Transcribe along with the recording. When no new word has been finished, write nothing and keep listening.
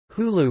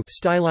Hulu,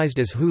 stylized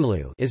as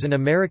Hulu, is an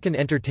American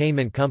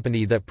entertainment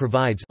company that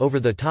provides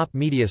over-the-top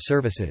media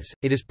services.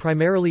 It is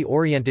primarily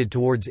oriented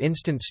towards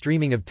instant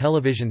streaming of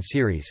television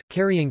series,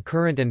 carrying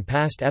current and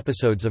past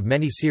episodes of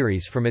many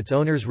series from its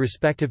owners'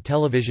 respective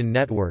television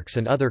networks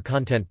and other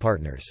content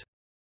partners.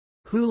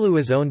 Hulu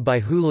is owned by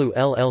Hulu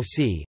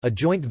LLC, a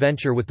joint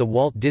venture with the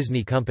Walt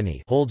Disney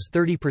Company, holds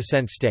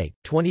 30% stake.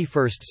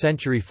 21st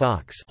Century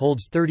Fox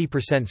holds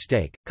 30%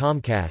 stake.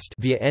 Comcast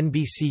via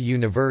NBC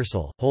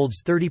Universal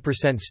holds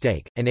 30%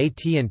 stake, and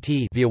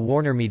AT&T via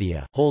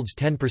WarnerMedia holds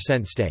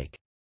 10% stake.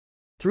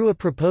 Through a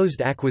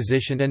proposed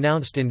acquisition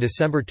announced in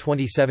December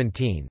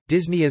 2017,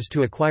 Disney is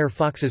to acquire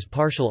Fox's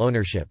partial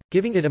ownership,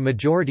 giving it a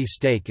majority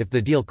stake if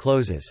the deal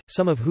closes.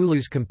 Some of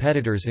Hulu's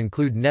competitors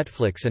include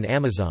Netflix and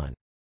Amazon.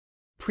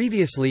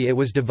 Previously it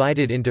was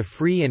divided into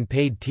free and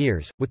paid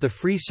tiers, with the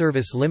free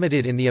service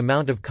limited in the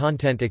amount of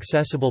content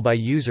accessible by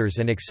users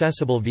and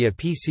accessible via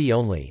PC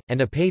only,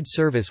 and a paid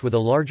service with a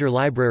larger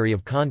library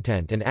of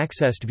content and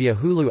accessed via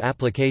Hulu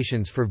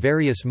applications for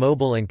various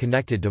mobile and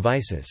connected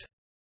devices.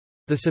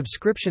 The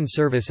subscription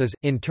service is,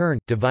 in turn,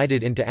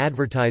 divided into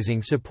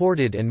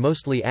advertising-supported and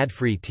mostly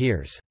ad-free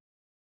tiers.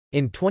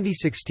 In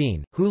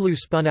 2016, Hulu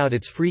spun out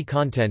its free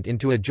content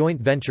into a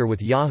joint venture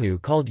with Yahoo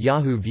called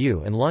Yahoo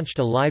View and launched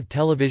a live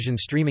television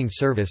streaming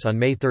service on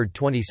May 3,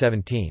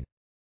 2017.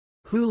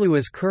 Hulu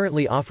is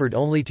currently offered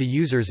only to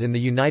users in the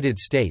United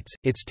States,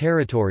 its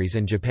territories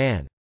and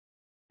Japan.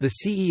 The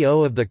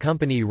CEO of the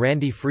company,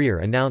 Randy Freer,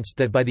 announced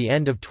that by the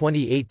end of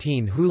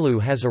 2018 Hulu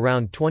has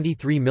around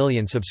 23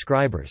 million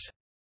subscribers.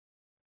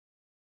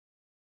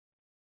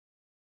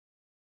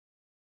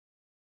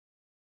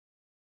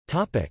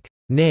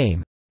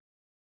 Name.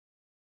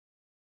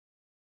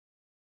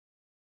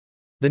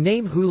 The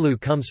name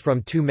Hulu comes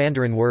from two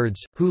Mandarin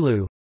words,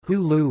 hulu,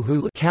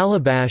 hulu,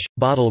 calabash,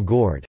 bottle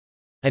gourd,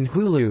 and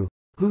hulu,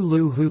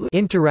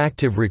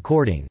 interactive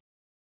recording.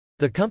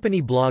 The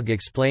company blog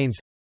explains,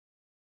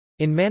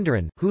 in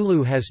Mandarin,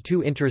 Hulu has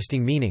two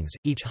interesting meanings,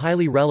 each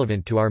highly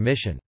relevant to our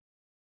mission.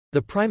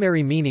 The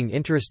primary meaning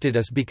interested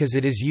us because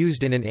it is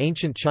used in an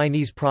ancient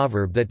Chinese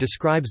proverb that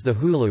describes the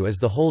Hulu as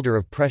the holder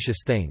of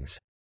precious things.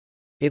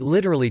 It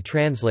literally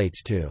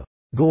translates to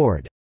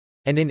gourd.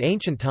 And in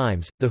ancient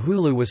times, the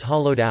hulu was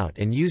hollowed out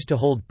and used to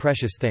hold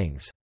precious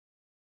things.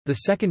 The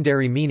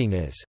secondary meaning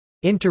is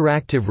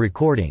interactive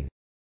recording.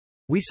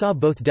 We saw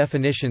both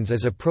definitions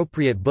as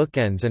appropriate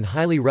bookends and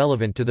highly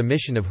relevant to the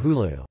mission of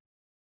Hulu.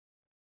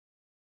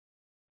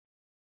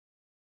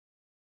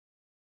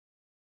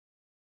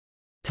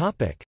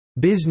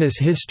 Business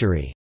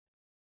history.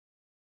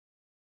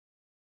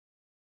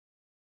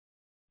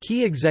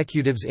 Key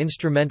executives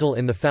instrumental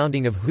in the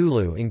founding of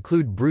Hulu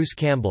include Bruce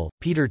Campbell,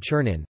 Peter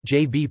Chernin,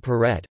 J.B.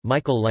 Perrette,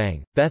 Michael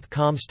Lang, Beth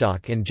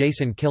Comstock and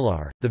Jason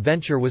Kilar. The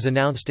venture was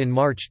announced in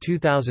March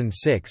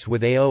 2006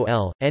 with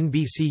AOL,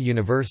 NBC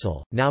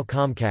Universal, now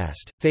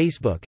Comcast,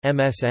 Facebook,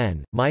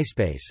 MSN,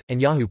 MySpace,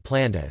 and Yahoo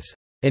planned as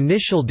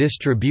initial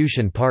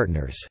distribution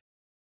partners.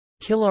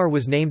 Kilar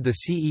was named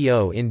the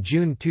CEO in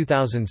June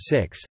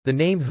 2006. The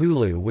name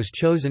Hulu was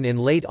chosen in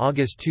late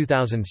August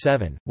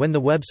 2007, when the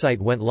website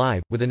went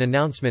live, with an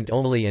announcement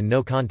only and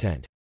no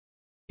content.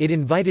 It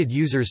invited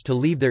users to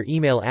leave their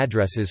email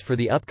addresses for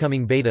the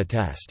upcoming beta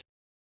test.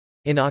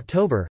 In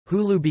October,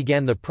 Hulu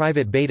began the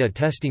private beta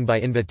testing by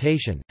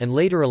invitation, and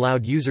later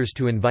allowed users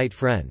to invite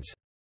friends.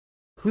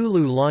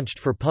 Hulu launched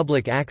for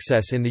public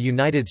access in the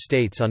United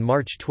States on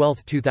March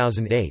 12,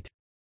 2008.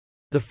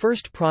 The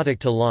first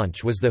product to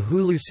launch was the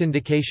Hulu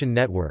Syndication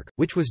Network,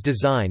 which was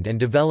designed and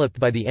developed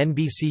by the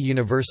NBC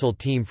Universal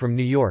team from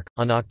New York,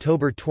 on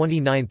October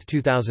 29,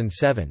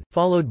 2007,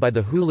 followed by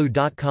the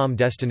Hulu.com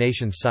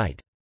destination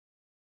site.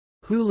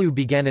 Hulu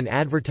began an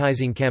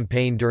advertising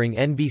campaign during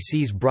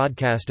NBC's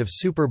broadcast of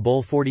Super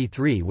Bowl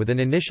 43 with an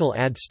initial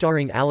ad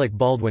starring Alec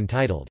Baldwin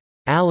titled,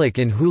 "Alec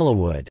in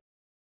Huluwood."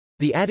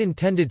 The ad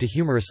intended to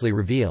humorously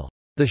reveal,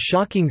 "the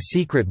shocking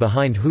secret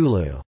behind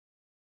Hulu,"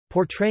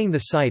 portraying the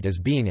site as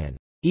being an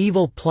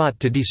evil plot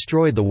to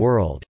destroy the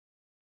world,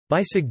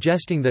 by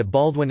suggesting that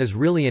Baldwin is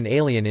really an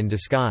alien in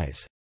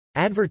disguise.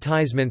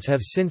 Advertisements have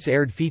since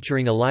aired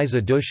featuring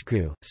Eliza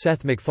Dushku,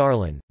 Seth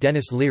MacFarlane,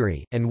 Dennis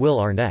Leary, and Will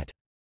Arnett.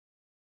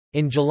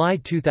 In July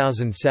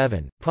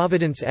 2007,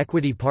 Providence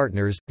Equity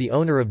Partners, the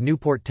owner of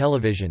Newport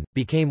Television,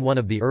 became one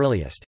of the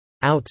earliest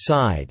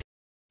outside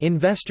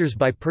investors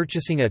by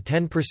purchasing a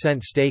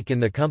 10% stake in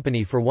the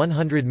company for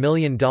 $100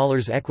 million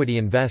equity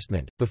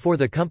investment, before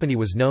the company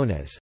was known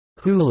as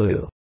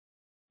Hulu.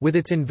 With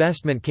its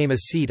investment came a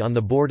seat on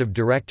the board of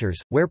directors,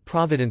 where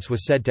Providence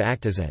was said to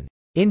act as an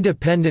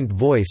independent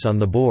voice on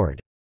the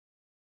board.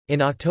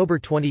 In October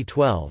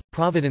 2012,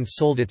 Providence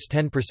sold its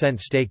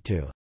 10% stake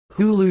to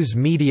Hulu's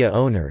media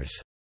owners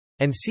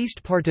and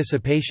ceased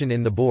participation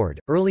in the board.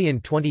 Early in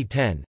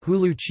 2010,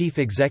 Hulu chief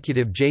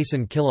executive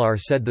Jason Kilar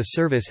said the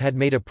service had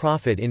made a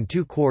profit in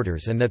 2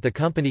 quarters and that the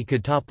company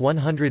could top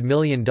 $100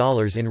 million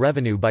in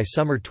revenue by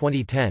summer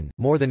 2010,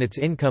 more than its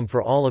income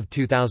for all of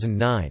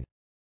 2009.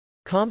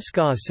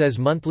 Comscore says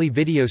monthly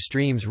video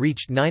streams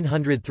reached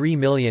 903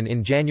 million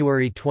in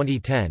January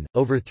 2010,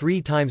 over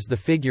 3 times the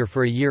figure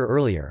for a year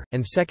earlier,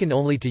 and second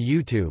only to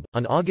YouTube.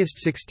 On August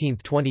 16,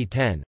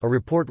 2010, a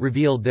report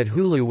revealed that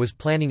Hulu was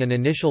planning an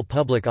initial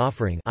public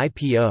offering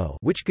 (IPO),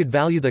 which could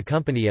value the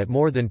company at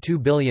more than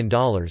 $2 billion.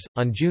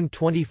 On June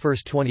 21,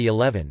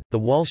 2011, The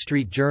Wall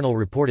Street Journal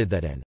reported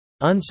that an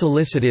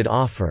unsolicited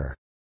offer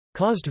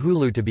caused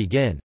Hulu to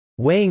begin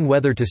weighing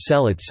whether to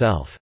sell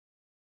itself.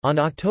 On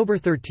October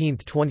 13,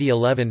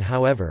 2011,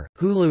 however,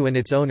 Hulu and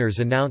its owners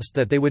announced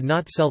that they would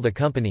not sell the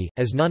company,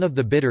 as none of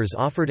the bidders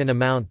offered an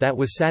amount that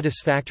was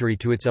satisfactory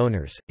to its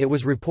owners. It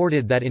was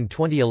reported that in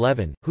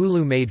 2011,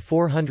 Hulu made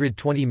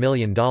 $420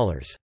 million.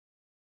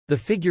 The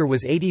figure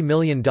was $80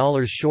 million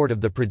short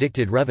of the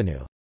predicted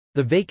revenue.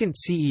 The vacant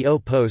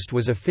CEO post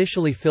was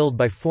officially filled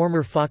by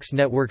former Fox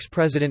Network's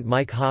president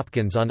Mike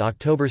Hopkins on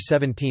October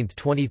 17,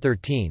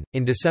 2013.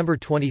 In December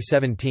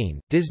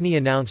 2017, Disney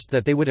announced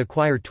that they would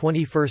acquire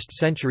 21st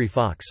Century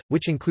Fox,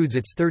 which includes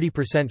its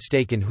 30%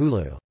 stake in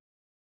Hulu.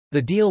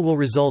 The deal will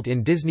result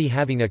in Disney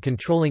having a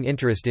controlling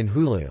interest in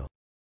Hulu.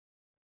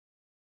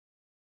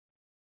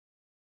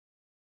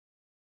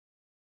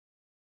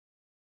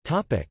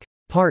 Topic: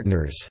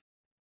 Partners.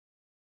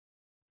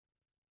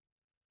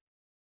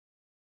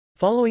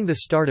 Following the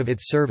start of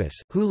its service,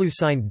 Hulu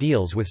signed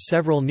deals with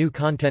several new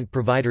content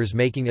providers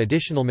making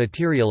additional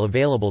material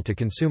available to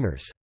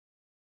consumers.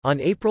 On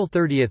April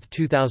 30,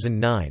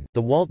 2009,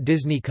 The Walt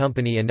Disney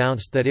Company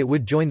announced that it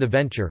would join the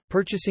venture,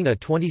 purchasing a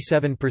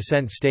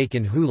 27% stake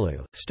in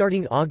Hulu.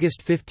 Starting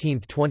August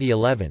 15,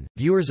 2011,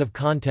 viewers of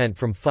content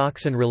from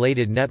Fox and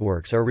related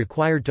networks are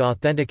required to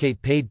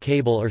authenticate paid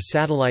cable or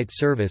satellite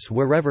service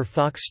wherever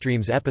Fox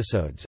streams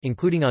episodes,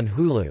 including on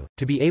Hulu,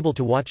 to be able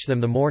to watch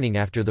them the morning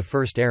after the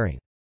first airing.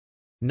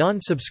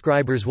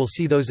 Non-subscribers will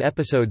see those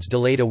episodes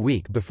delayed a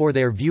week before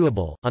they are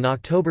viewable. On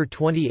October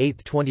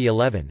 28,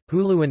 2011,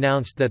 Hulu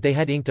announced that they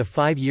had inked a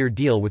 5-year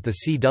deal with the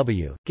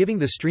CW, giving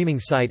the streaming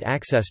site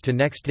access to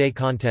next-day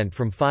content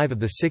from 5 of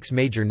the 6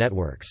 major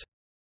networks.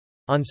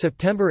 On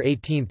September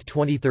 18,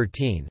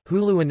 2013,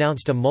 Hulu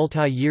announced a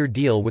multi-year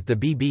deal with the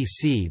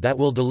BBC that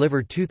will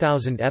deliver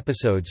 2,000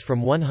 episodes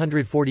from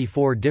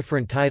 144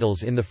 different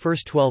titles in the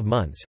first 12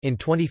 months. In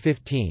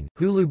 2015,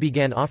 Hulu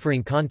began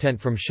offering content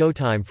from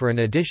Showtime for an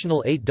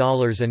additional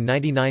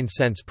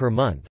 $8.99 per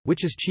month,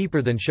 which is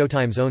cheaper than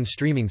Showtime's own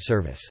streaming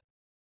service.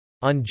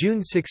 On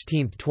June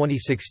 16,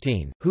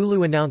 2016,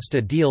 Hulu announced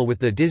a deal with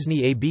the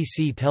Disney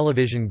ABC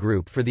Television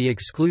Group for the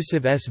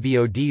exclusive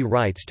SVOD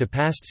rights to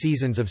past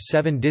seasons of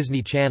 7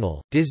 Disney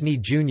Channel, Disney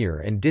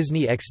Junior, and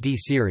Disney XD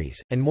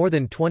series, and more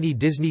than 20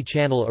 Disney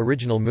Channel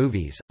original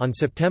movies. On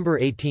September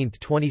 18,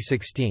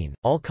 2016,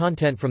 all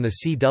content from the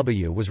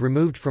CW was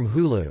removed from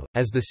Hulu,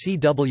 as the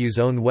CW's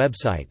own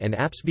website and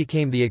apps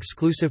became the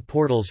exclusive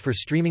portals for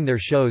streaming their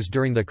shows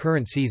during the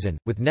current season,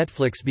 with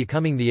Netflix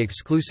becoming the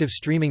exclusive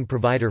streaming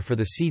provider for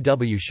the CW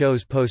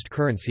shows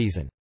post-current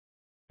season.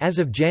 As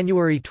of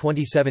January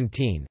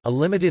 2017, a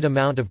limited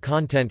amount of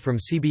content from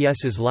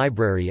CBS's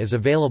library is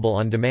available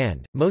on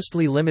demand,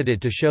 mostly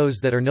limited to shows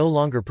that are no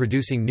longer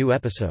producing new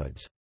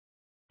episodes.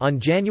 On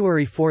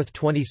January 4,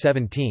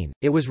 2017,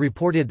 it was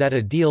reported that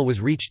a deal was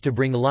reached to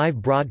bring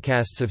live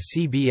broadcasts of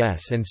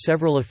CBS and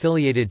several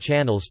affiliated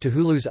channels to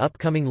Hulu's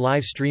upcoming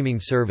live streaming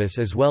service,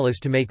 as well as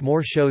to make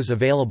more shows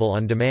available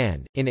on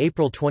demand. In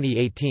April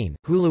 2018,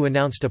 Hulu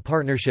announced a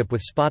partnership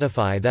with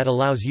Spotify that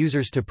allows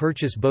users to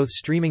purchase both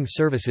streaming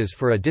services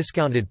for a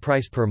discounted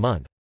price per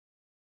month.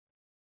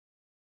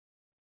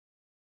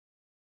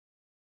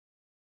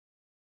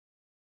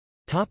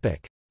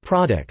 Topic: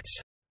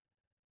 Products.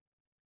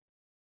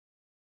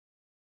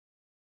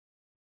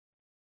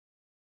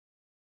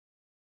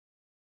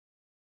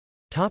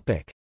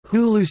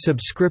 Hulu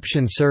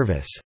subscription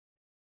service.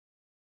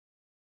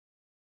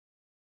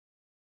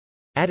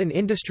 At an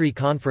industry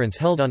conference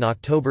held on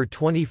October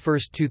 21,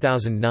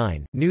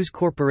 2009, News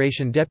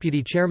Corporation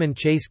Deputy Chairman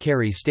Chase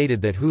Carey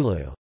stated that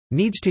Hulu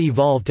needs to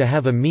evolve to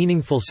have a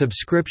meaningful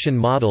subscription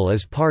model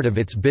as part of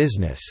its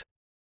business,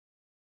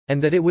 and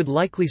that it would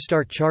likely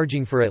start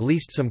charging for at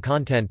least some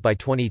content by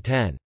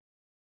 2010.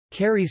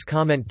 Carey's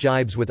comment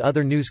jibes with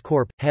other News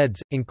Corp heads,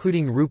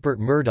 including Rupert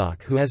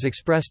Murdoch, who has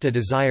expressed a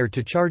desire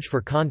to charge for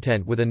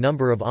content with a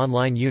number of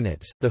online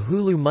units. The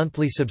Hulu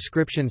monthly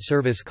subscription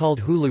service called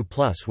Hulu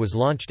Plus was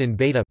launched in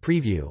beta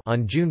preview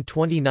on June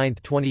 29,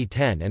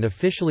 2010 and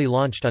officially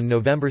launched on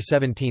November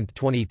 17,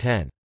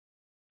 2010.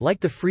 Like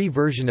the free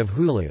version of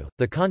Hulu,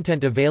 the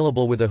content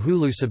available with a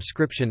Hulu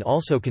subscription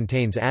also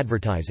contains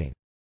advertising.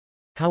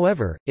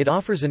 However, it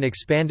offers an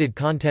expanded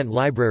content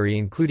library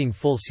including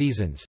full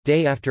seasons,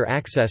 day-after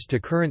access to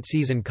current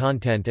season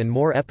content and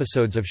more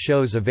episodes of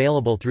shows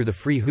available through the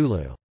free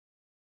Hulu.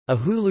 A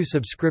Hulu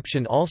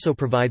subscription also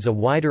provides a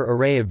wider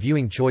array of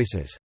viewing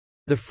choices.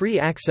 The free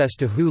access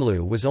to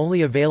Hulu was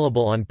only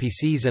available on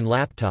PCs and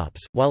laptops,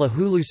 while a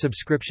Hulu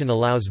subscription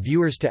allows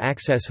viewers to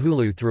access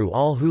Hulu through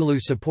all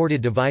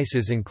Hulu-supported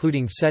devices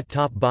including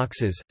set-top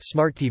boxes,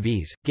 smart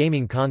TVs,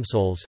 gaming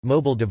consoles,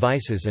 mobile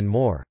devices and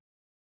more.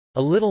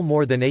 A little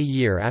more than a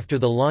year after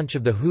the launch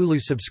of the Hulu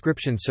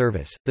subscription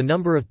service, the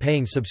number of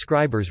paying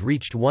subscribers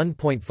reached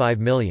 1.5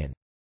 million.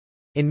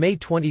 In May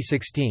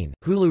 2016,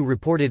 Hulu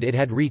reported it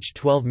had reached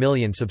 12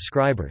 million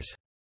subscribers.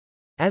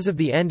 As of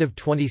the end of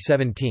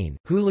 2017,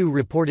 Hulu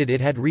reported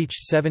it had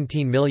reached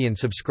 17 million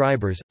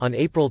subscribers. On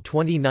April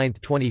 29,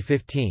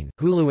 2015,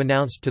 Hulu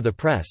announced to the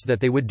press that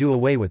they would do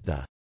away with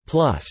the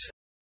Plus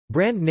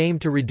brand name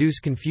to reduce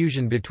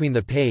confusion between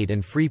the paid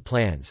and free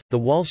plans. The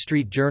Wall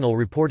Street Journal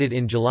reported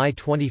in July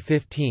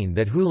 2015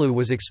 that Hulu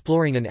was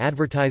exploring an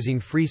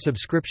advertising-free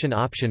subscription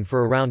option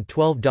for around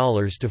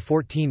 $12 to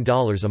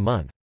 $14 a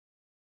month.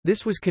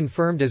 This was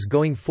confirmed as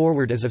going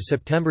forward as of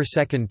September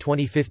 2,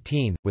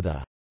 2015, with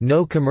a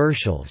no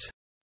commercials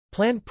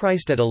plan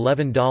priced at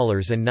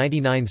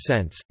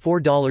 $11.99,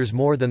 $4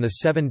 more than the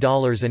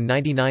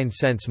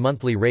 $7.99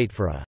 monthly rate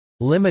for a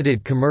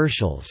limited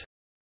commercials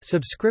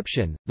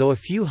subscription, though a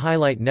few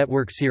highlight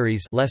network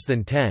series less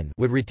than 10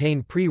 would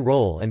retain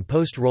pre-roll and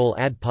post-roll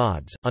ad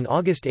pods. On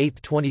August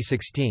 8,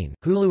 2016,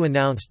 Hulu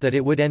announced that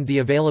it would end the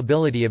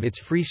availability of its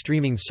free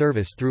streaming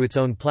service through its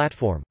own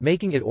platform,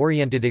 making it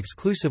oriented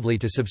exclusively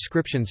to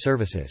subscription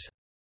services.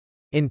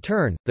 In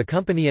turn, the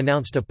company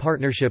announced a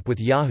partnership with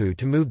Yahoo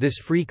to move this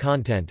free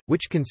content,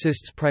 which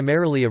consists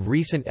primarily of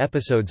recent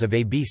episodes of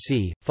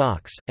ABC,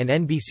 Fox, and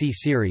NBC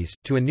series,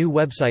 to a new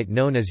website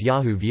known as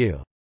Yahoo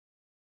View.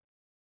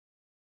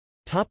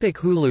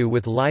 Hulu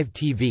with live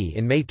TV.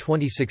 In May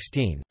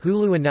 2016,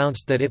 Hulu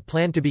announced that it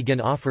planned to begin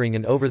offering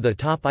an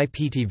over-the-top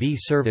IPTV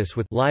service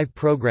with live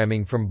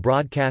programming from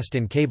broadcast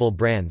and cable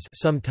brands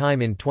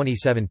sometime in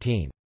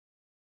 2017.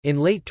 In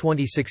late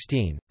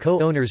 2016,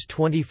 co-owners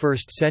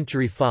 21st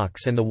Century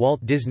Fox and the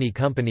Walt Disney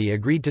Company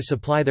agreed to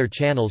supply their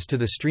channels to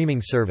the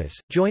streaming service,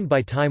 joined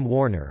by Time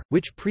Warner,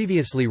 which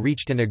previously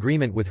reached an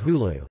agreement with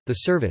Hulu. The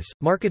service,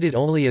 marketed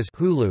only as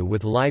Hulu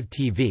with Live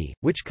TV,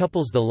 which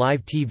couples the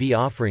live TV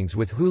offerings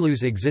with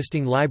Hulu's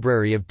existing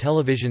library of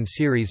television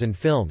series and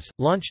films,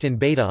 launched in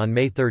beta on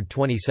May 3,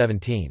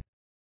 2017.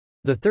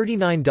 The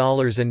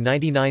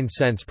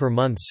 $39.99 per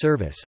month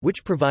service,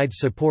 which provides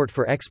support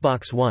for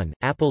Xbox One,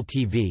 Apple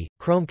TV,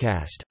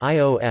 Chromecast,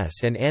 iOS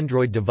and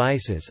Android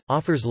devices,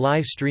 offers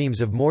live streams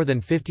of more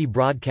than 50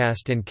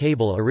 broadcast and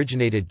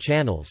cable-originated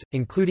channels,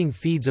 including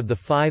feeds of the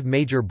 5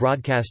 major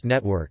broadcast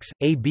networks,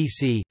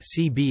 ABC,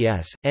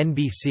 CBS,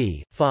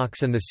 NBC,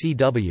 Fox and the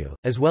CW,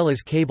 as well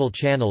as cable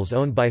channels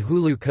owned by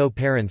Hulu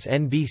co-parents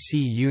NBC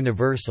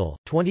Universal,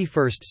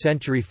 21st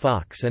Century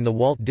Fox and the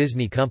Walt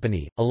Disney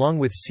Company, along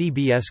with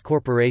CBS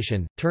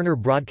Corporation, Turner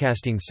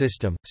Broadcasting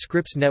System,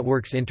 Scripps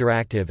Networks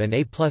Interactive and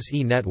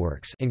A+E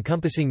Networks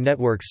encompassing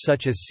networks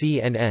such as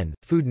CNN,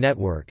 Food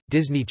Network,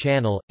 Disney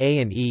Channel,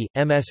 A&E,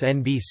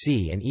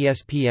 MSNBC and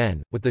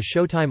ESPN, with the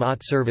Showtime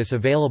OTT service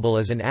available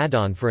as an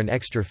add-on for an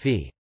extra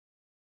fee.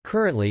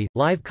 Currently,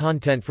 live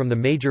content from the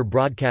major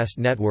broadcast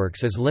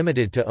networks is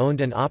limited to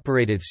owned and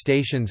operated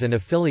stations and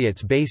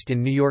affiliates based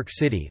in New York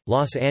City,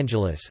 Los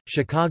Angeles,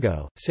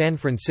 Chicago, San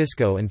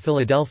Francisco, and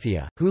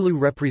Philadelphia. Hulu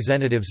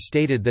representatives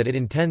stated that it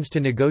intends to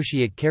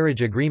negotiate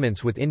carriage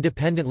agreements with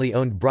independently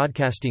owned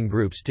broadcasting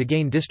groups to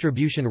gain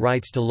distribution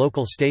rights to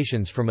local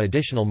stations from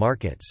additional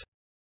markets.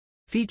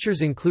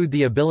 Features include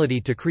the ability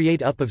to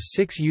create up of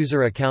 6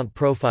 user account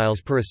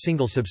profiles per a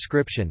single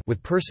subscription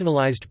with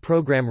personalized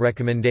program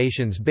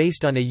recommendations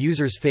based on a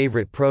user's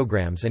favorite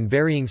programs and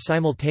varying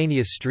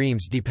simultaneous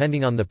streams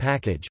depending on the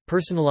package,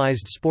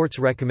 personalized sports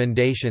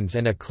recommendations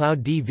and a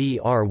cloud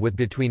DVR with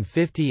between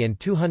 50 and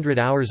 200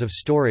 hours of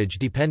storage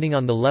depending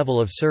on the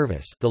level of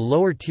service. The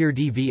lower tier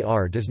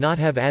DVR does not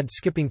have ad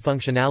skipping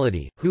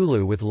functionality.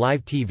 Hulu with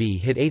Live TV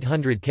hit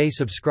 800K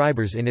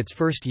subscribers in its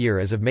first year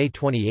as of May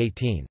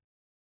 2018.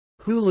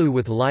 Hulu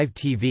with Live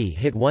TV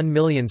hit 1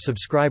 million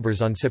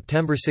subscribers on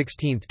September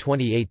 16,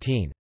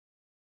 2018.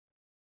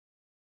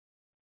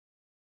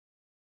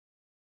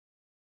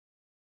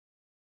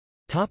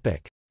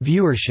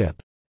 Viewership.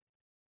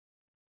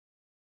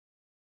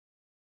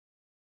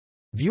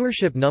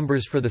 Viewership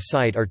numbers for the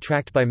site are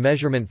tracked by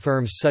measurement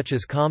firms such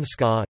as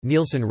Comscore,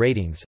 Nielsen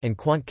Ratings, and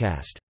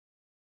Quantcast.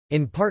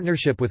 In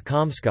partnership with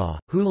Comscore,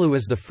 Hulu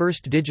is the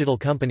first digital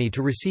company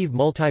to receive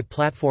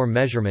multi-platform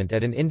measurement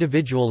at an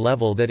individual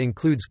level that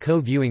includes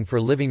co-viewing for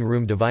living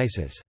room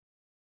devices.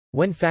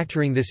 When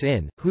factoring this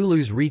in,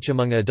 Hulu's reach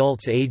among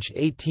adults aged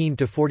 18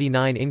 to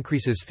 49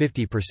 increases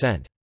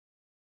 50%.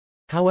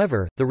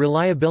 However, the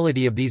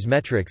reliability of these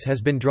metrics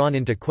has been drawn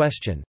into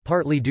question,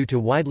 partly due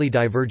to widely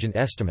divergent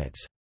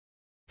estimates.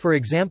 For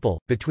example,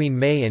 between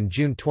May and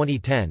June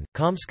 2010,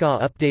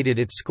 Comscore updated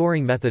its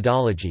scoring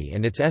methodology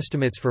and its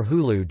estimates for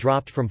Hulu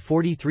dropped from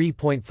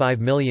 43.5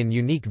 million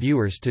unique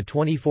viewers to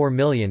 24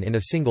 million in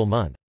a single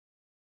month.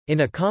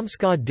 In a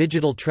Comscore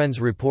Digital Trends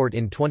report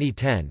in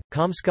 2010,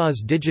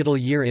 Comscore's Digital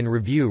Year in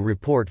Review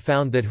report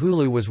found that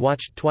Hulu was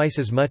watched twice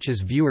as much as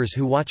viewers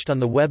who watched on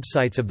the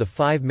websites of the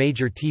 5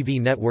 major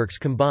TV networks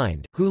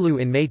combined. Hulu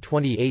in May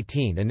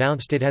 2018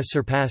 announced it has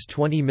surpassed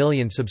 20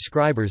 million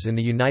subscribers in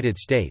the United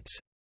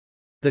States.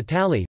 The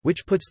tally,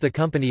 which puts the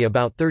company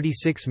about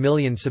 36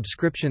 million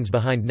subscriptions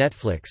behind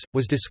Netflix,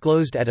 was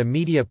disclosed at a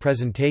media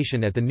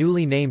presentation at the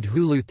newly named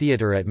Hulu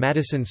Theater at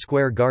Madison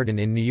Square Garden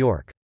in New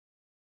York.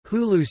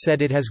 Hulu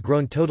said it has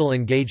grown total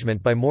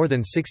engagement by more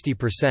than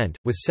 60%,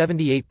 with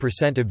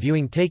 78% of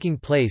viewing taking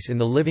place in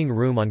the living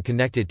room on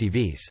connected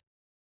TVs.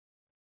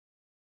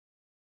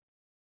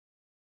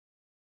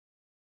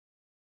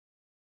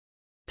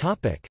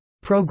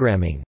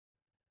 Programming.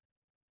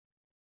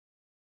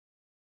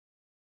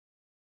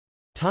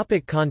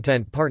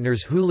 Content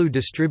partners. Hulu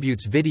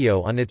distributes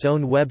video on its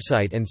own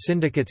website and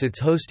syndicates its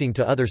hosting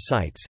to other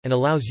sites, and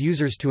allows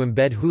users to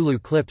embed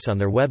Hulu clips on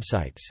their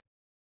websites.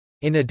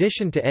 In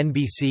addition to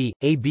NBC,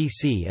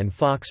 ABC and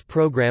Fox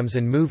programs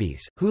and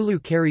movies,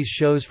 Hulu carries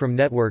shows from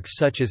networks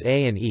such as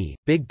A&E,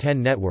 Big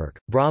Ten Network,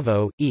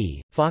 Bravo,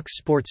 Fox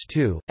Sports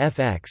 2,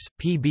 FX,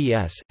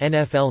 PBS,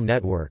 NFL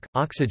Network,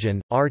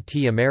 Oxygen,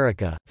 RT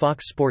America,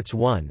 Fox Sports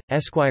 1,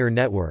 Esquire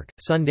Network,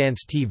 Sundance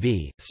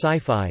TV,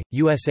 Sci-Fi,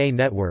 USA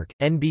Network,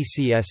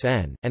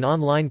 NBCSN, and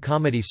online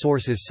comedy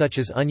sources such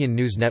as Onion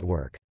News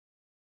Network.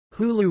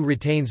 Hulu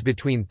retains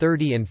between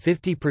 30 and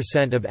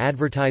 50% of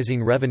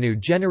advertising revenue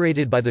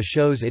generated by the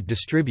shows it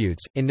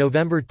distributes. In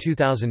November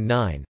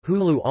 2009,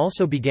 Hulu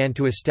also began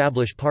to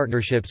establish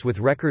partnerships with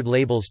record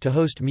labels to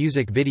host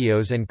music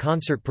videos and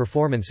concert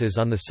performances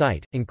on the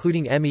site,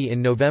 including EMI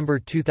in November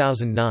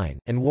 2009,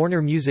 and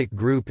Warner Music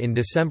Group in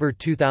December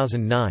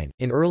 2009.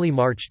 In early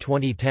March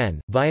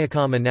 2010,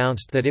 Viacom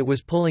announced that it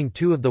was pulling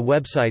two of the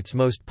website's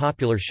most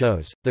popular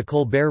shows, The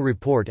Colbert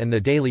Report and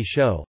The Daily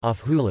Show,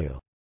 off Hulu.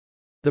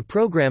 The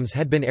programs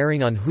had been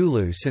airing on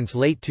Hulu since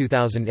late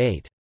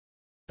 2008.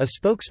 A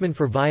spokesman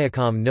for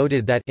Viacom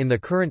noted that in the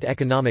current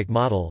economic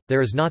model,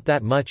 there is not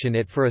that much in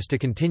it for us to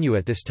continue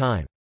at this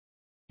time.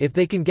 If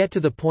they can get to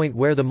the point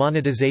where the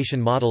monetization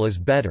model is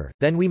better,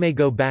 then we may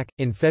go back.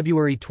 In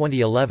February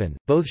 2011,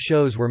 both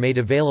shows were made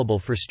available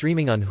for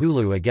streaming on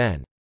Hulu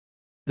again.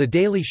 The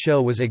Daily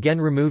Show was again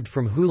removed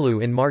from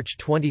Hulu in March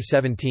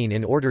 2017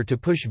 in order to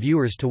push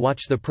viewers to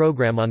watch the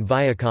program on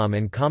Viacom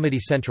and Comedy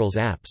Central's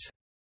apps.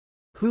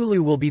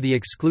 Hulu will be the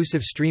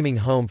exclusive streaming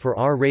home for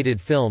R-rated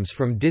films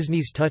from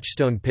Disney's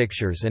Touchstone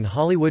Pictures and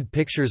Hollywood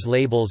Pictures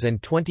labels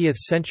and 20th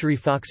Century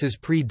Fox's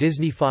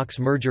pre-Disney Fox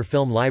merger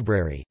film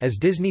library. As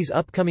Disney's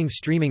upcoming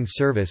streaming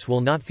service will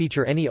not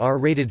feature any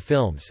R-rated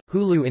films,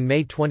 Hulu in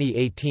May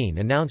 2018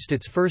 announced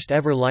its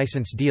first-ever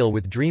license deal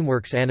with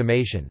DreamWorks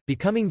Animation,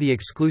 becoming the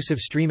exclusive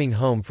streaming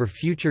home for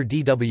future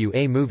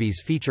DWA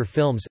Movies feature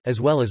films,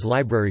 as well as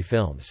library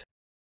films.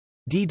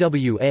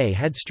 DWA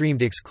had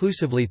streamed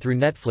exclusively through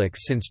Netflix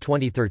since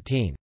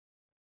 2013.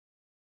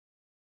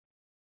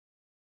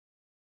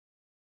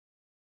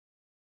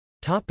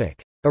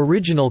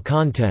 Original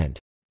content.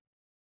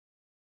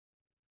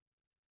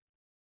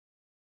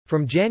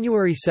 From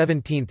January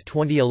 17,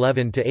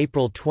 2011 to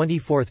April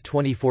 24,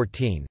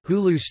 2014,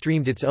 Hulu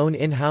streamed its own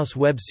in-house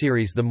web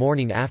series The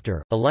Morning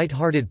After, a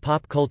light-hearted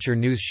pop culture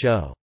news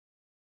show.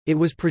 It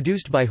was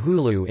produced by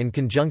Hulu in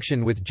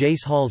conjunction with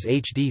Jace Hall's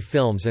HD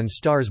Films and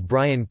stars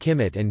Brian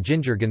Kimmett and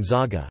Ginger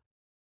Gonzaga.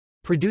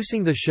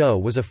 Producing the show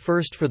was a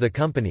first for the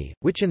company,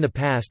 which in the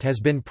past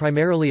has been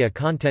primarily a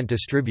content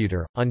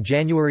distributor. On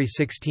January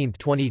 16,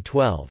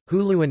 2012,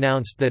 Hulu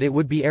announced that it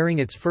would be airing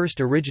its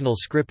first original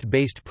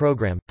script-based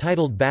program,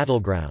 titled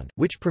Battleground,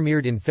 which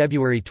premiered in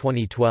February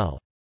 2012.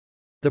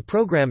 The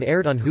program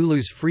aired on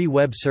Hulu's free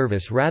web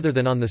service rather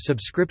than on the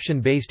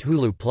subscription-based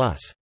Hulu Plus.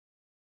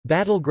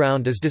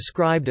 Battleground is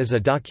described as a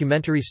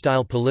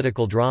documentary-style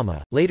political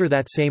drama. Later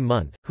that same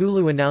month,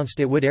 Hulu announced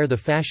it would air The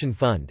Fashion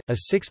Fund, a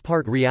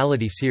 6-part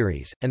reality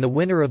series, and the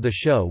winner of the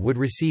show would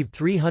receive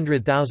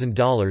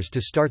 $300,000 to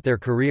start their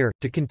career.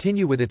 To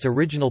continue with its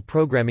original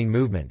programming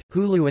movement,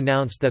 Hulu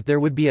announced that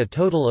there would be a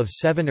total of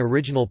 7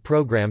 original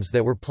programs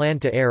that were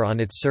planned to air on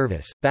its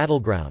service.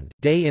 Battleground,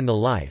 Day in the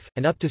Life,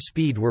 and Up to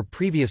Speed were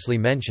previously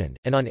mentioned,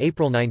 and on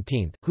April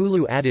 19,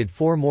 Hulu added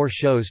 4 more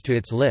shows to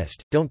its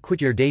list: Don't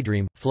Quit Your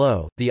Daydream,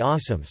 Flow, The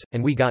Awesomes,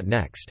 and We Got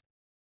Next.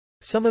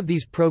 Some of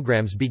these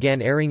programs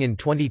began airing in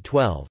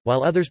 2012,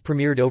 while others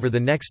premiered over the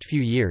next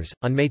few years.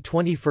 On May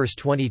 21,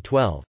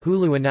 2012,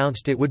 Hulu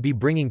announced it would be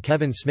bringing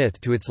Kevin Smith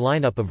to its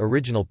lineup of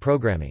original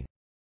programming.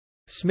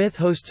 Smith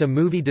hosts a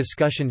movie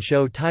discussion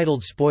show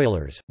titled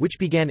Spoilers, which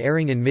began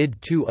airing in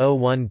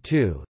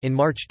mid-2012. In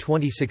March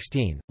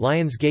 2016,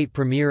 Lionsgate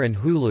Premiere and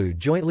Hulu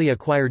jointly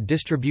acquired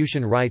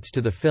distribution rights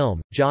to the film,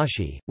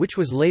 Joshi, which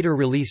was later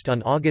released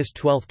on August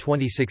 12,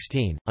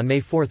 2016. On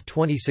May 4,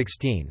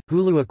 2016,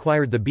 Hulu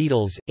acquired The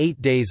Beatles,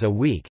 8 Days a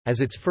Week,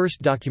 as its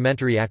first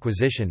documentary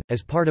acquisition,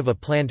 as part of a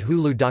planned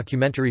Hulu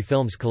documentary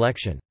films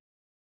collection.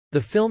 The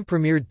film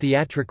premiered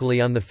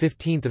theatrically on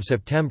 15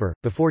 September,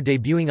 before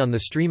debuting on the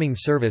streaming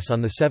service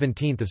on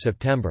 17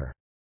 September.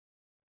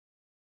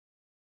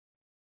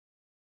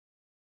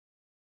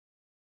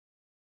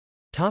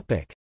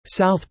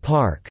 South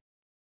Park.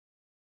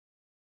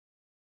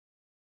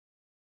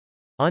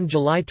 On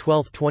July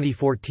 12,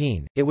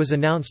 2014, it was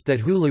announced that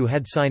Hulu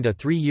had signed a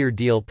 3-year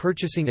deal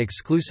purchasing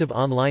exclusive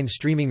online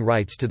streaming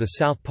rights to the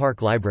South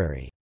Park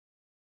library.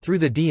 Through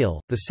the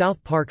deal, the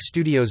South Park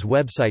Studios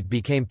website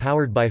became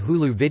powered by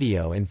Hulu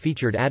Video and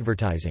featured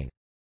advertising.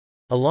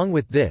 Along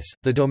with this,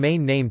 the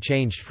domain name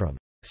changed from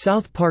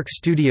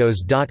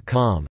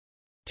southparkstudios.com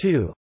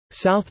to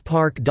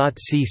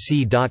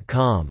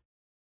southpark.cc.com.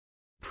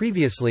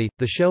 Previously,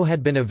 the show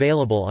had been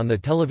available on the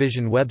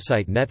television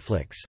website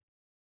Netflix.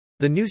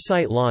 The new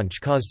site launch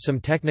caused some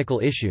technical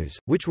issues,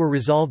 which were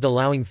resolved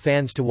allowing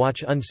fans to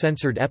watch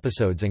uncensored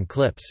episodes and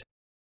clips.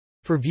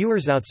 For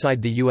viewers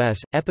outside the U.S.,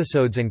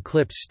 episodes and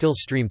clips still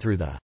stream through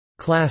the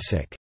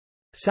classic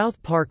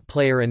South Park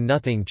player and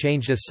nothing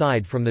changed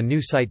aside from the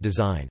new site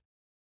design.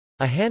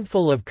 A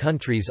handful of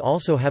countries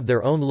also have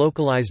their own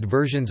localized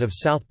versions of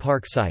South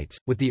Park sites.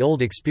 With the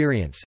old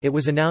experience, it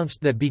was announced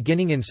that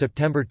beginning in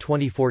September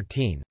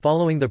 2014,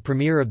 following the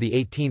premiere of the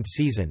 18th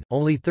season,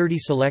 only 30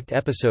 select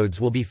episodes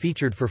will be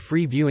featured for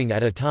free viewing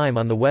at a time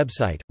on the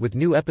website, with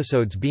new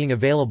episodes being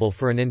available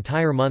for an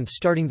entire month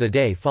starting the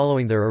day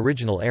following their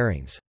original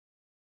airings.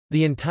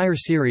 The entire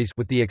series,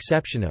 with the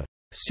exception of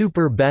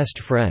Super Best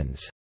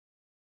Friends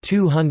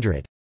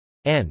 200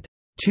 and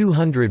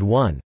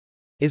 201,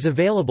 is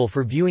available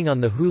for viewing on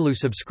the Hulu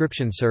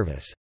subscription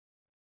service.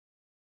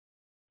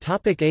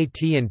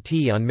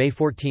 AT&T On May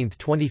 14,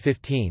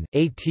 2015,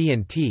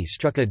 AT&T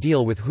struck a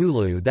deal with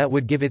Hulu that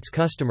would give its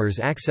customers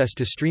access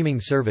to streaming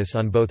service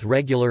on both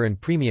regular and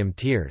premium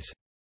tiers.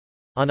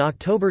 On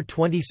October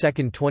 22,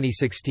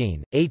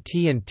 2016,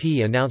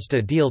 AT&T announced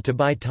a deal to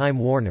buy Time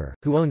Warner,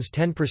 who owns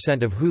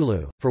 10% of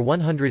Hulu, for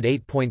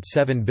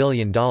 $108.7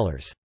 billion.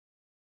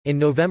 In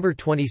November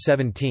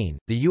 2017,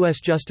 the U.S.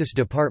 Justice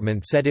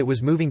Department said it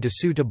was moving to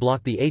sue to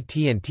block the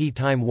AT&T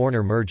Time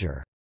Warner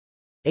merger.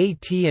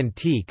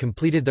 AT&T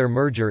completed their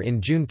merger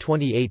in June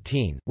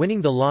 2018,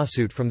 winning the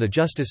lawsuit from the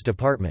Justice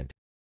Department.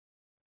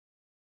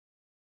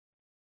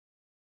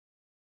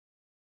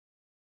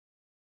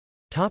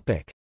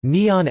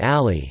 Neon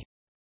Alley.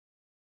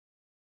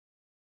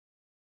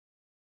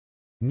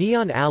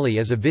 Neon Alley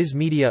is a Viz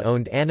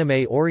Media-owned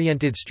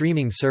anime-oriented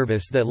streaming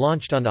service that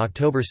launched on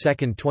October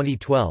 2,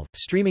 2012,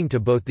 streaming to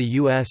both the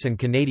US and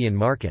Canadian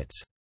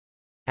markets.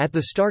 At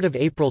the start of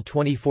April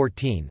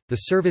 2014, the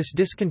service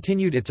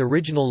discontinued its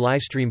original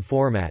livestream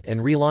format and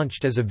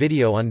relaunched as a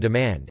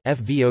video-on-demand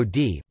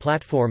 (FVOD)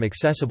 platform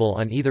accessible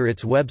on either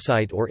its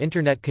website or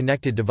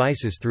internet-connected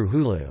devices through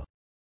Hulu.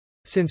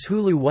 Since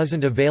Hulu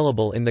wasn't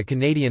available in the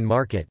Canadian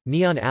market,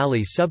 Neon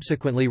Alley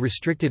subsequently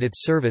restricted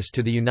its service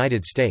to the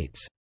United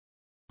States.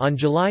 On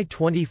July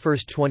 21,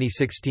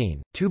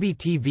 2016, Tubi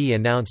TV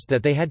announced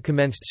that they had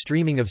commenced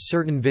streaming of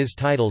certain Viz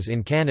titles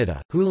in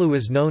Canada. Hulu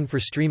is known for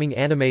streaming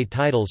anime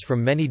titles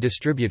from many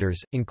distributors,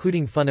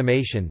 including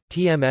Funimation,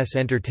 TMS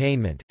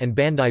Entertainment, and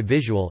Bandai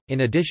Visual,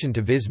 in addition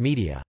to Viz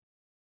Media.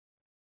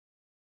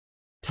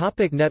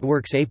 Topic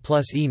networks.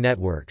 A+E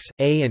Networks,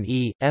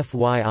 A&E,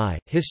 FYI,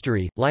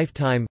 History,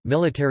 Lifetime,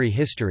 Military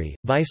History,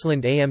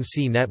 Viceland.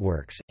 AMC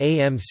Networks,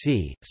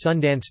 AMC,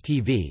 Sundance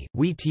TV,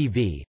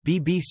 WeTV,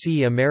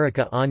 BBC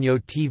America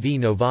Año TV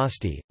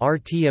Novosti,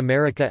 RT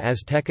America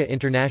Azteca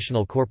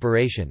International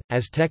Corporation,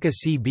 Azteca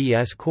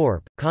CBS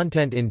Corp.,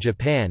 Content in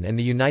Japan and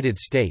the United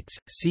States,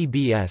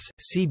 CBS,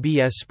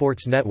 CBS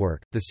Sports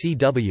Network, The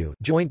CW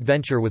joint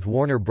venture with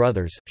Warner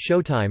Brothers,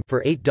 Showtime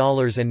for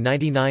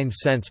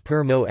 $8.99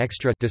 per mo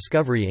extra,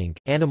 Discovery Inc.,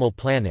 Animal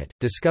Planet,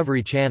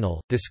 Discovery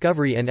Channel,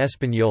 Discovery en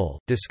Español,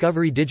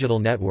 Discovery Digital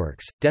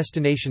Networks,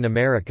 Destination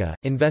America,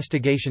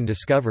 Investigation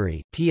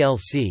Discovery,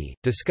 TLC,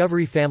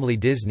 Discovery Family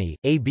Disney,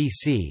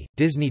 ABC,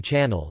 Disney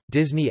Channel,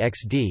 Disney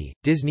XD,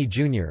 Disney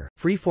Junior,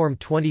 Freeform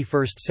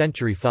 21st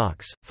Century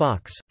Fox,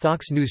 Fox,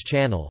 Fox News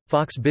Channel,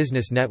 Fox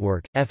Business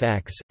Network,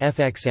 FX,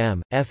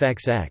 FXM,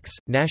 FXX,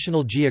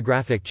 National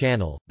Geographic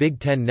Channel, Big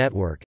Ten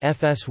Network,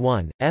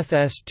 FS1,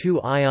 FS2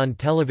 Ion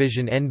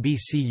Television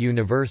NBC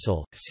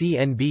Universal,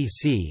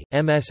 CNBC,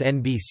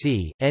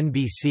 MSNBC,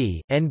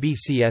 NBC,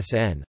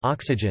 NBCSN,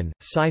 Oxygen,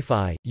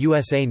 Sci-Fi,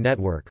 USA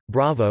Network,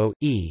 Bravo,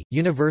 E,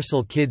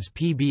 Universal Kids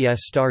PBS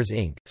Stars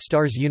Inc.,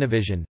 Stars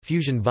Univision,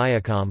 Fusion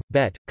Viacom,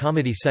 BET,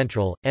 Comedy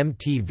Central,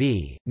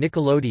 MTV,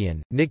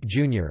 Nickelodeon, Nick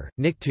Jr.,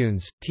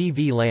 Nicktoons,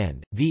 TV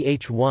Land,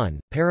 VH1,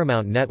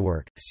 Paramount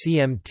Network,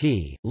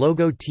 CMT,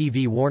 Logo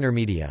TV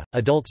WarnerMedia,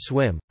 Adult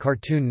Swim,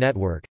 Cartoon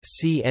Network,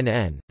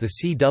 CNN, The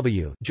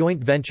CW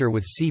joint venture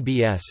with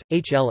CBS,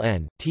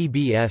 HLN,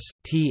 TBS,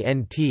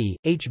 TNT,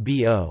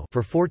 HBO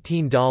for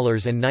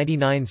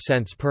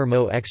 $14.99 per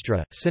mo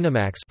extra,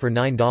 Cinemax for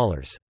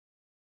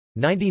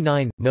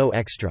 $9.99 mo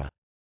extra.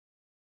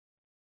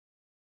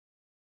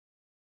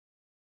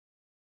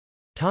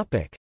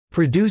 Topic: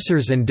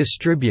 Producers and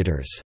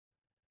distributors.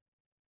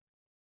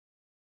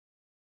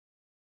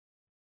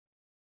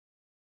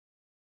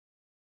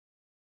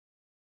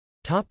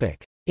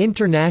 Topic: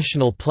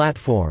 International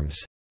platforms.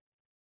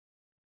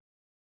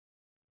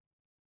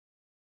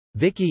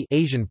 Viki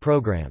Asian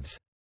programs.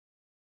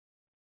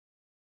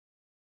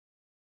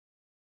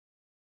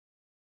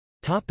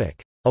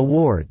 Topic: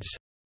 Awards.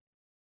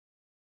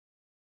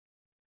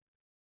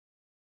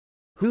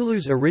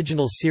 Hulu's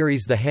original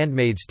series The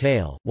Handmaid's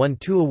Tale won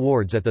 2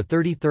 awards at the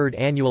 33rd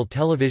Annual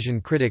Television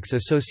Critics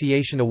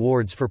Association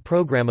Awards for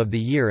Program of the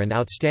Year and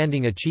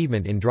Outstanding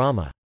Achievement in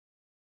Drama.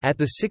 At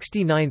the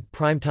 69th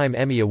Primetime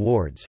Emmy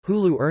Awards,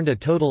 Hulu earned a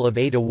total of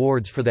 8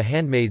 awards for The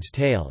Handmaid's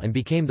Tale and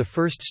became the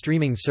first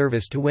streaming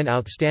service to win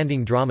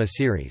Outstanding Drama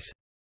Series.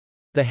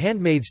 The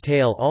Handmaid's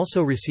Tale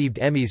also received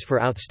Emmys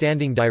for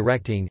Outstanding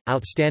Directing,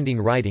 Outstanding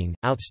Writing,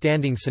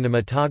 Outstanding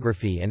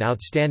Cinematography and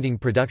Outstanding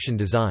Production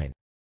Design.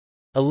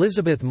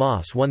 Elizabeth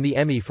Moss won the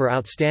Emmy for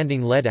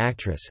Outstanding Lead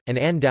Actress, and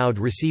Ann Dowd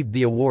received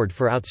the award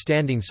for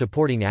Outstanding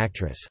Supporting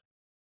Actress.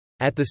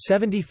 At the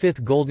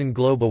 75th Golden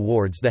Globe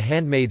Awards, The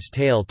Handmaid's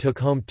Tale took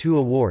home 2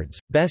 awards,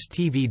 Best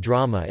TV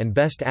Drama and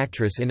Best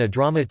Actress in a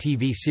Drama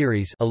TV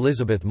Series,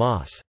 Elizabeth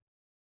Moss.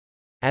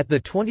 At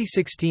the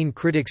 2016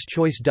 Critics'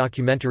 Choice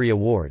Documentary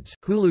Awards,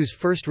 Hulu's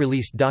first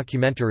released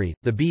documentary,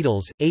 The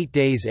Beatles, 8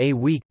 Days a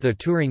Week, The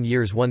Touring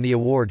Years won the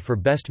award for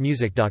Best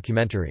Music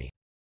Documentary.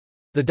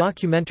 The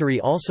documentary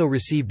also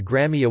received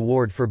Grammy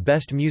Award for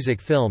Best Music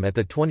Film at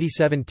the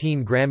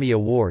 2017 Grammy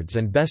Awards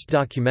and Best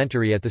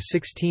Documentary at the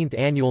 16th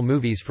Annual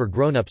Movies for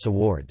Grown-Ups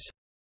Awards.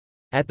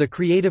 At the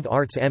Creative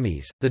Arts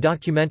Emmys, the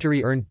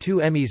documentary earned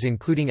 2 Emmys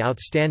including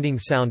Outstanding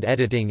Sound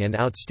Editing and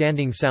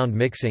Outstanding Sound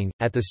Mixing.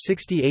 At the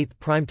 68th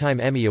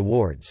Primetime Emmy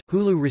Awards,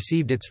 Hulu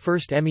received its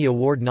first Emmy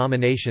Award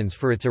nominations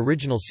for its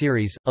original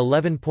series,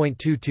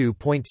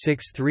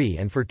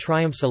 11.22.63 and for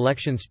Triumph's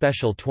Election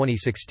Special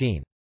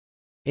 2016.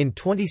 In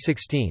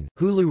 2016,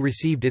 Hulu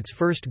received its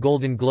first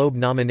Golden Globe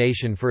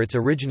nomination for its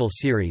original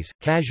series,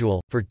 Casual,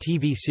 for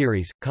TV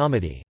series,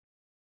 Comedy.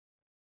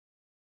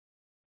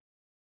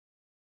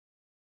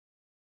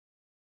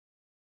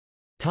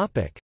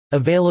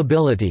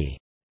 Availability.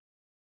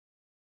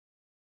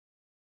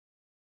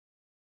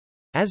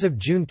 As of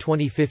June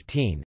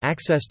 2015,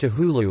 access to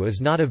Hulu is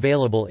not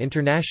available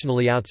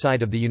internationally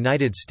outside of the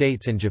United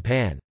States and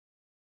Japan.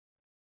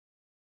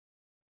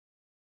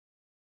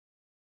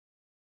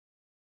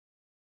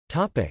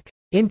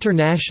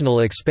 International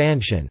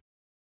expansion.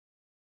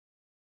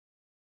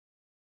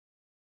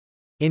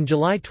 In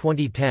July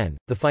 2010,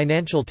 the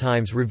Financial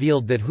Times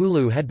revealed that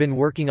Hulu had been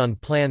working on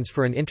plans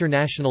for an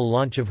international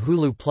launch of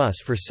Hulu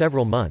Plus for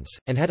several months,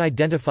 and had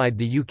identified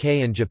the UK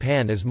and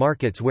Japan as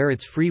markets where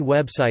its free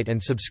website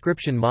and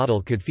subscription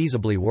model could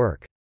feasibly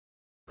work.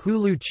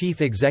 Hulu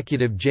chief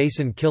executive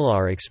Jason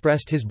Kilar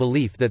expressed his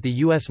belief that the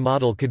US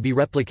model could be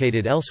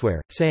replicated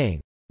elsewhere, saying,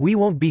 "We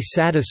won't be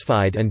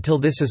satisfied until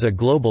this is a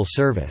global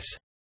service."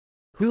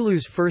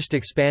 Hulu's first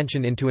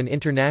expansion into an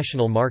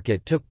international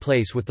market took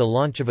place with the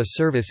launch of a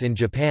service in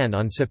Japan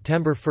on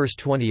September 1,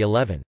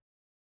 2011.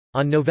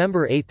 On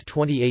November 8,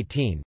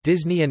 2018,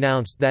 Disney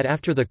announced that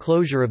after the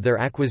closure of their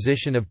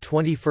acquisition of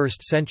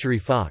 21st Century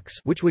Fox,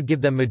 which would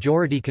give them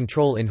majority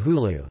control in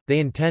Hulu, they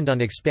intend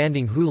on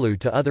expanding Hulu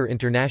to other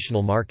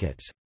international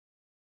markets.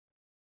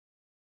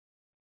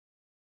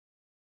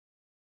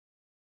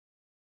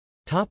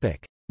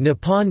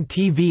 Nippon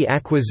TV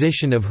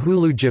acquisition of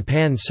Hulu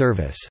Japan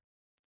service.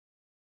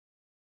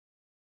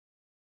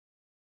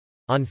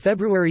 On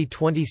February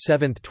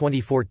 27,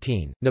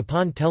 2014,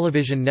 Nippon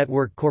Television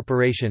Network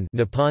Corporation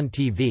 (Nippon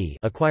TV)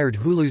 acquired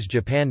Hulu's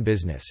Japan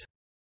business.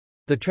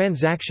 The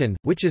transaction,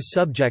 which is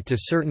subject to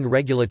certain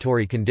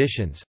regulatory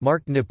conditions,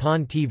 marked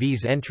Nippon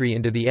TV's entry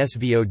into the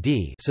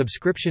SVOD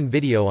 (subscription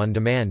video on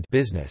demand)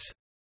 business.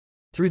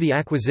 Through the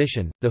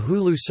acquisition, the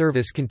Hulu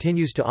service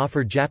continues to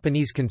offer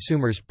Japanese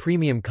consumers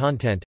premium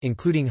content,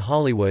 including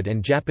Hollywood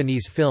and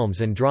Japanese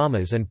films and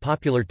dramas and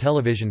popular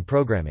television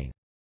programming.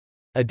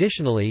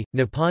 Additionally,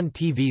 Nippon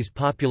TV's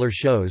popular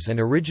shows and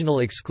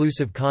original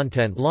exclusive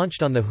content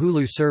launched on the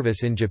Hulu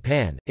service in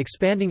Japan,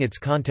 expanding its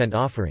content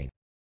offering.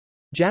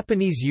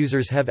 Japanese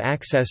users have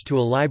access to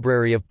a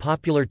library of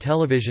popular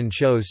television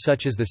shows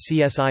such as the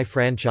CSI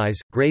franchise,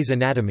 Grey's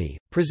Anatomy,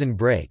 Prison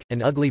Break,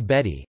 and Ugly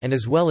Betty, and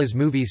as well as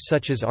movies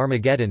such as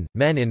Armageddon,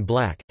 Men in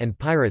Black, and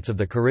Pirates of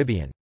the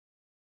Caribbean.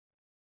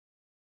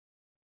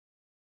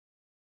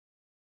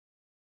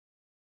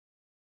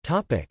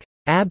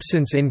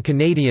 Absence in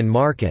Canadian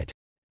market.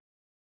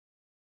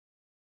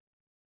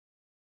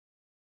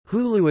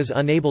 Hulu is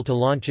unable to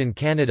launch in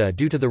Canada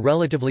due to the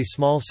relatively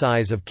small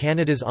size of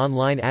Canada's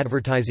online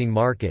advertising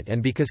market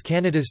and because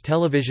Canada's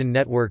television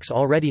networks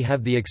already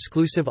have the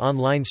exclusive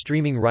online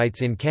streaming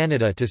rights in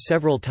Canada to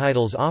several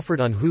titles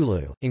offered on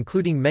Hulu,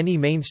 including many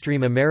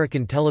mainstream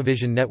American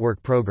television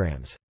network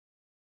programs.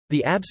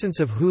 The absence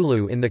of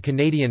Hulu in the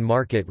Canadian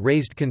market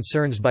raised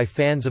concerns by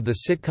fans of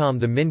the sitcom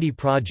The Mindy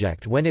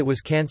Project when it was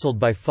cancelled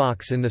by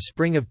Fox in the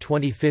spring of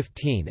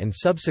 2015 and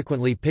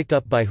subsequently picked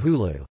up by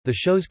Hulu. The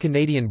show's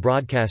Canadian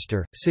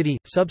broadcaster, City,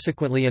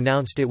 subsequently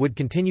announced it would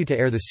continue to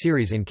air the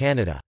series in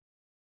Canada.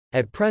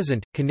 At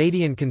present,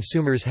 Canadian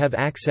consumers have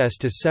access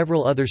to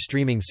several other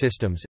streaming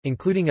systems,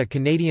 including a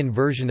Canadian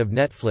version of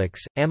Netflix,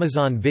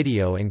 Amazon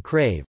Video and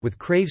Crave, with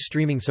Crave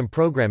streaming some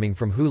programming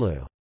from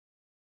Hulu.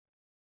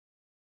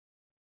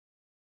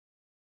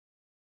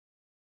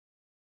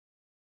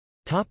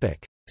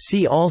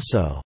 See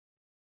also: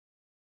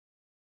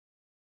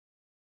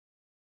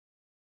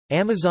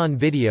 Amazon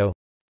Video,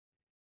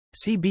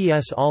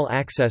 CBS All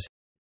Access,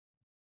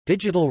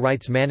 Digital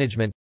Rights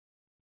Management,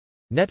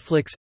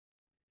 Netflix,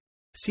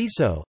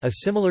 CISO, a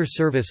similar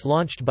service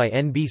launched by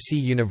NBC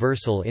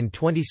Universal in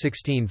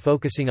 2016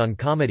 focusing on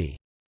comedy,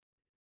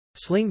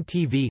 Sling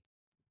TV,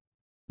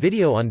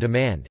 Video on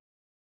Demand.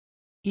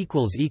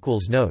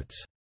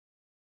 Notes